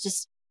 So it was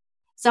just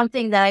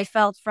something that I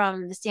felt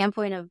from the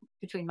standpoint of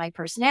between my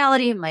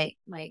personality, my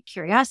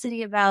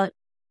curiosity about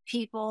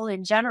people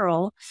in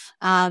general.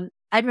 I'd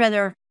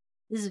rather,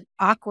 this is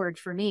awkward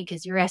for me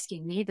because you're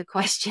asking me the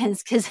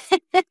questions because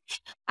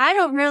I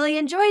don't really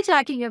enjoy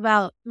talking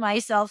about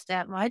myself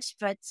that much,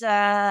 but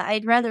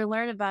I'd rather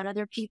learn about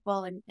other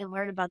people and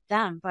learn about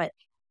them. But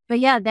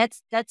yeah,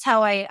 that's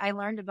how I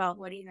learned about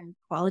what even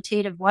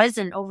qualitative was.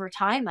 And over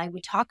time, I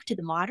would talk to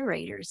the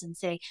moderators and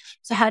say,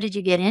 so how did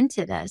you get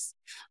into this?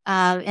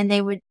 And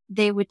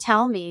they would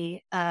tell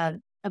me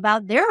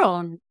about their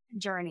own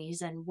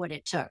journeys and what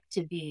it took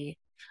to be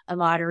a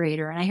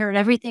moderator. And I heard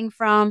everything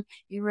from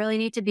you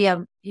need to be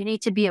a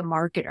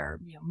marketer.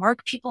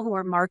 People who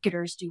are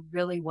marketers do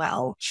really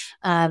well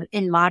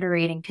in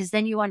moderating because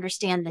then you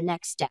understand the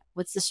next step.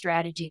 What's the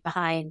strategy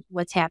behind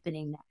what's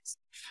happening next?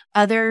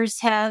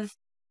 Others have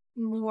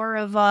more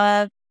of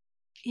a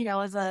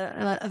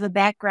of a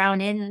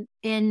background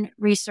in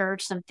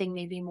research, something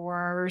maybe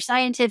more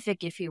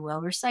scientific, if you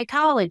will, or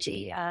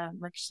psychology,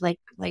 much like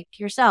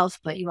yourself,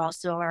 but you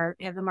also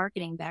have a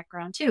marketing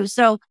background too.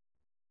 So,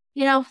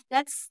 you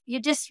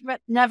just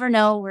never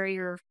know where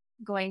you're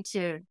going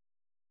to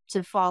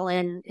fall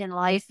in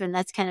life. And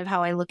that's kind of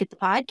how I look at the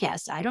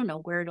podcast. I don't know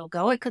where it'll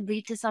go. It could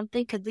lead to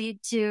something, could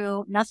lead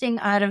to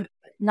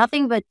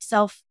nothing but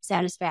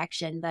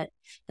self-satisfaction that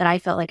I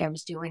felt like I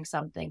was doing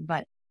something.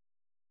 But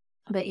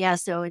yeah,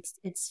 so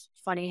it's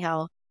funny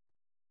how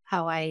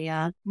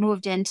I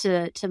moved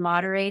into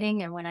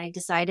moderating. And when I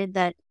decided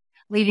that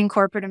leaving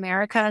corporate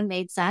America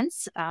made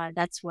sense,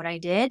 that's what I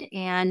did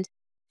and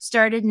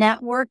started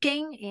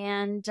networking.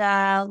 And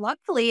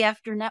luckily,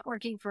 after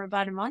networking for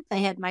about a month, I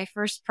had my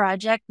first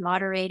project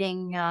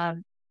moderating a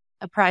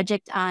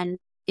project on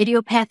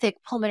idiopathic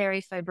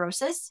pulmonary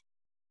fibrosis.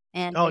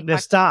 And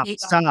stop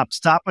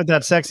with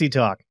that sexy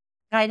talk.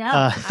 I know.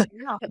 I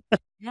know.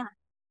 Yeah.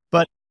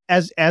 But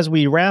as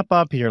we wrap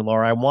up here,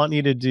 Laura, I want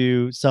you to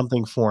do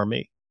something for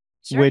me,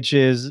 Sure. which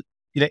is,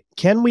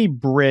 can we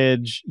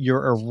bridge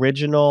your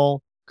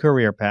original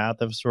career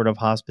path of sort of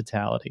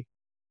hospitality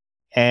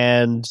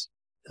and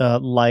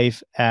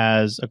life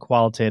as a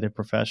qualitative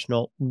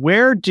professional?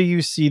 Where do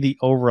you see the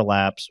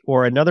overlaps?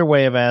 Or another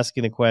way of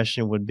asking the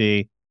question would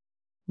be,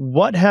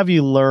 what have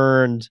you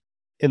learned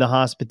in the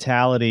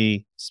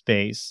hospitality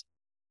space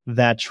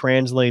that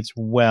translates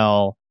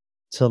well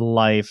to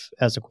life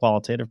as a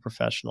qualitative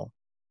professional?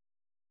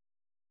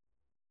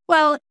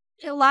 Well,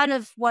 a lot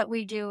of what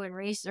we do in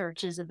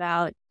research is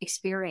about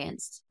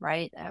experience,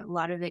 right? A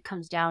lot of it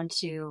comes down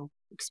to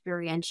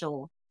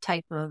experiential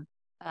type of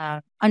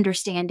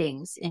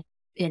understandings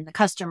in the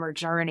customer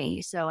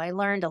journey. So I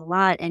learned a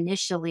lot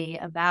initially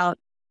about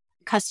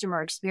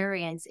customer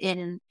experience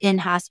in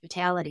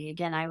hospitality.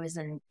 Again, I was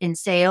in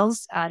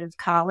sales out of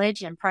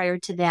college. And prior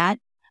to that,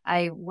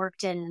 I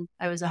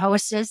was a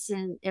hostess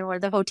in one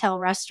of the hotel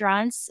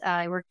restaurants.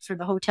 I worked for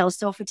the Hotel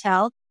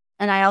Sofitel.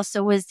 And I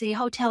also was the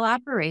hotel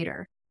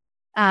operator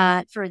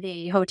for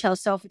the Hotel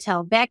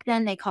Sofitel. Back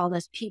then, they called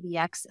us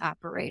PBX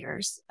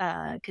operators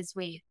because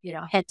we,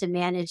 had to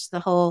manage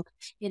the whole,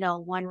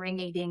 one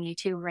ringy-dingy,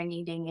 two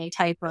ringy-dingy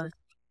type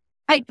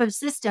of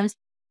systems.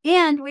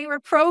 And we were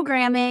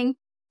programming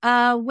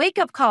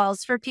wake-up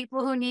calls for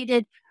people who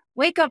needed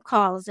wake-up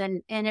calls.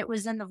 And it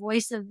was in the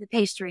voice of the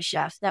pastry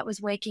chef that was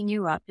waking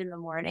you up in the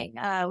morning.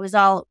 It was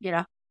all,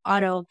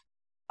 auto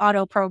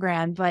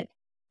programmed. But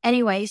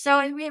anyway, so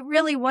it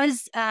really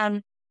was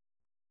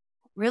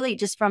really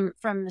just from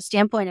the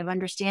standpoint of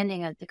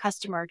understanding of the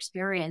customer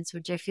experience,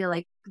 which I feel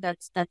like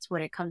that's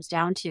what it comes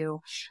down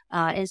to,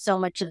 and so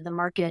much of the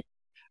market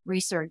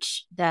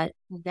research that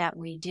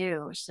we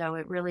do. So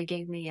it really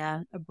gave me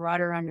a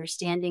broader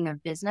understanding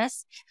of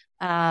business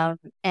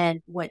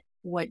and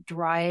what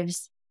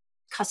drives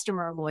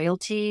customer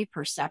loyalty,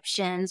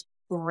 perceptions,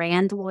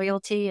 brand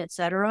loyalty, et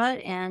cetera.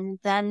 And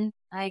then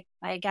I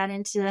got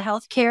into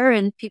healthcare,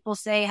 and people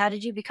say, how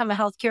did you become a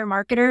healthcare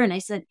marketer? And I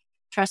said,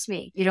 trust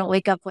me, you don't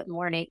wake up one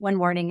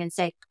morning and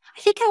say, I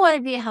think I want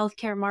to be a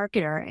healthcare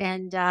marketer.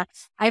 And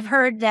I've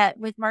heard that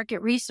with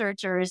market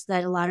researchers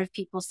that a lot of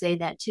people say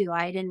that too.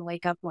 I didn't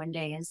wake up one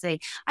day and say,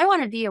 I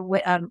want to be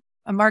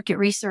a market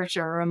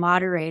researcher or a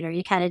moderator.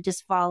 You kind of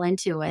just fall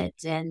into it.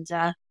 And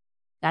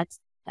that's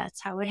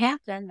how it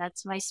happened.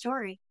 That's my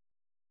story.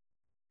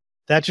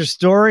 That's your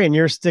story, and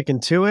you're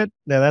sticking to it.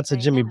 Now, that's a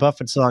Jimmy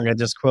Buffett song I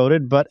just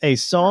quoted, but a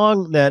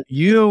song that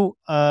you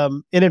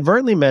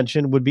inadvertently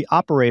mentioned would be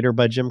Operator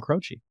by Jim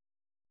Croce.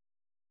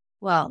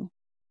 Well,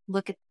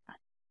 look at that.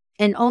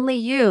 And only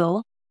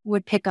you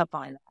would pick up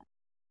on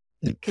that.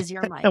 because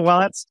you're Mike.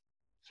 Well,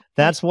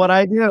 that's what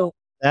I do.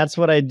 That's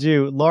what I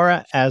do.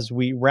 Laura, as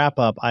we wrap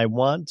up, I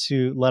want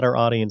to let our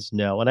audience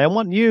know, and I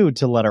want you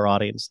to let our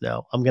audience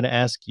know. I'm going to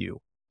ask you,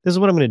 this is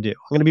what I'm going to do.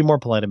 I'm going to be more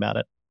polite about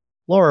it.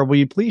 Laura, will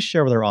you please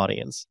share with our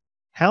audience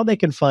how they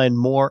can find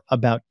more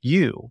about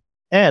you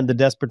and the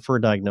Desperate for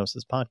a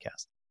Diagnosis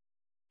podcast?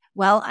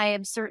 Well, I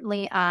am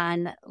certainly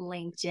on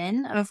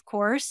LinkedIn, of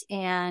course.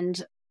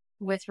 And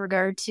with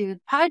regard to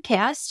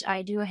podcast,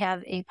 I do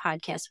have a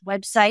podcast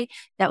website.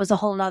 That was a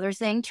whole nother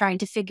thing, trying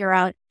to figure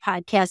out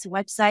podcast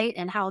website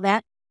and how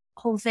that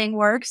whole thing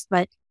works.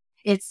 But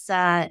it's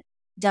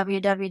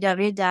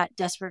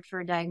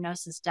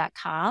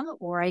www.desperateforadiagnosis.com,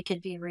 or I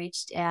could be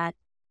reached at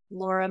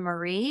Laura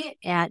Marie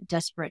at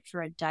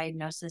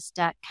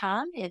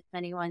desperateforadiagnosis.com if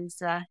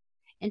anyone's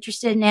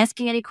interested in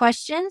asking any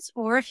questions,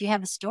 or if you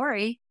have a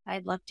story,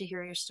 I'd love to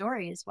hear your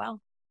story as well.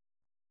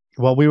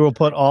 Well, we will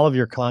put all of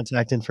your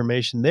contact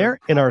information there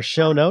in our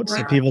show notes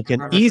so people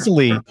can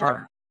easily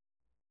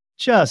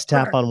just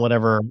tap on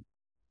whatever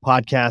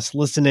podcast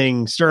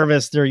listening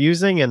service they're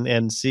using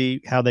and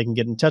see how they can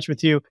get in touch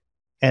with you.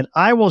 And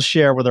I will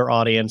share with our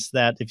audience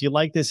that if you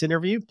like this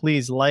interview,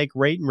 please like,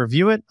 rate, and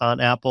review it on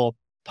Apple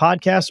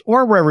Podcasts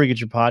or wherever you get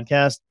your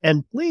podcast.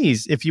 And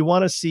please, if you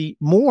want to see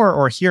more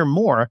or hear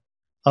more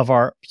of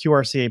our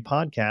QRCA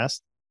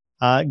podcast,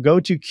 go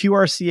to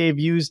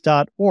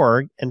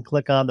qrcaviews.org and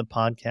click on the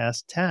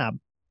podcast tab.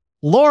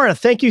 Laura,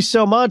 thank you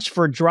so much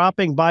for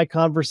dropping by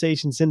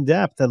Conversations in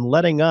Depth and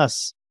letting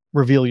us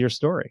reveal your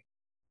story.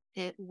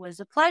 It was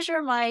a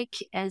pleasure, Mike,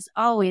 as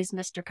always,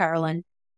 Mr. Carlin.